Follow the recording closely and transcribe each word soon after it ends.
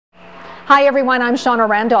Hi everyone, I'm Shauna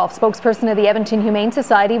Randolph, spokesperson of the Edmonton Humane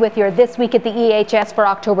Society with your This Week at the EHS for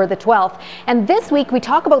October the 12th. And this week we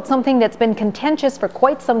talk about something that's been contentious for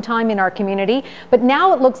quite some time in our community, but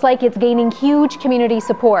now it looks like it's gaining huge community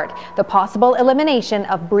support, the possible elimination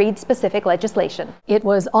of breed-specific legislation. It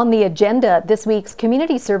was on the agenda at this week's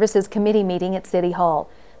Community Services Committee meeting at City Hall.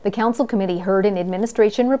 The Council Committee heard an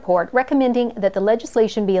administration report recommending that the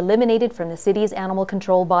legislation be eliminated from the city's animal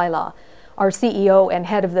control bylaw. Our CEO and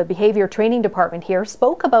head of the Behavior Training Department here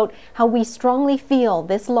spoke about how we strongly feel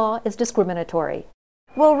this law is discriminatory.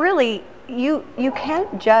 Well, really, you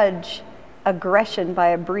can't judge aggression by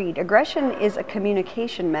a breed. Aggression is a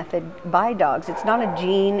communication method by dogs. It's not a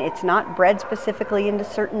gene, it's not bred specifically into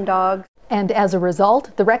certain dogs. And as a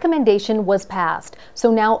result, the recommendation was passed.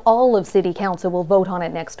 So now all of City Council will vote on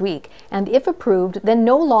it next week. And if approved, then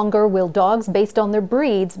no longer will dogs based on their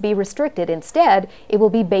breeds be restricted. Instead, it will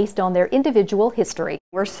be based on their individual history.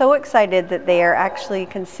 We're so excited that they are actually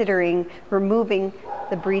considering removing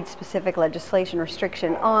the breed-specific legislation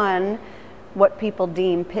restriction on what people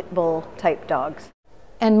deem pit bull type dogs.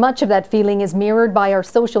 And much of that feeling is mirrored by our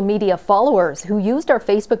social media followers who used our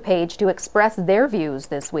Facebook page to express their views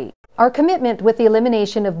this week. Our commitment with the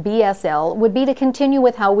elimination of BSL would be to continue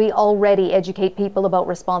with how we already educate people about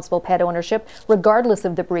responsible pet ownership, regardless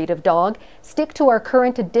of the breed of dog, stick to our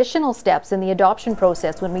current additional steps in the adoption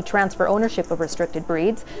process when we transfer ownership of restricted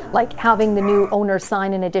breeds, like having the new owner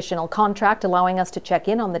sign an additional contract allowing us to check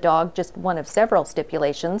in on the dog, just one of several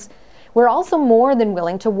stipulations. We're also more than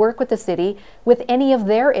willing to work with the city with any of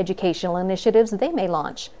their educational initiatives they may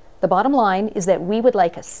launch. The bottom line is that we would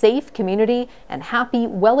like a safe community and happy,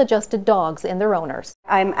 well-adjusted dogs and their owners.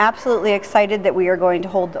 I'm absolutely excited that we are going to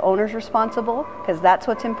hold the owners responsible, because that's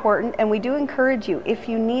what's important. And we do encourage you, if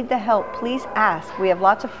you need the help, please ask. We have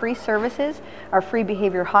lots of free services, our free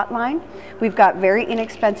behavior hotline. We've got very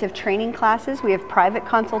inexpensive training classes. We have private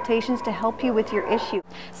consultations to help you with your issue.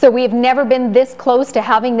 So we've never been this close to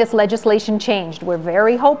having this legislation changed. We're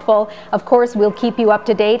very hopeful. Of course, we'll keep you up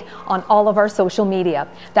to date on all of our social media.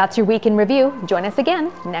 That's your Week in Review. Join us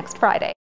again next Friday.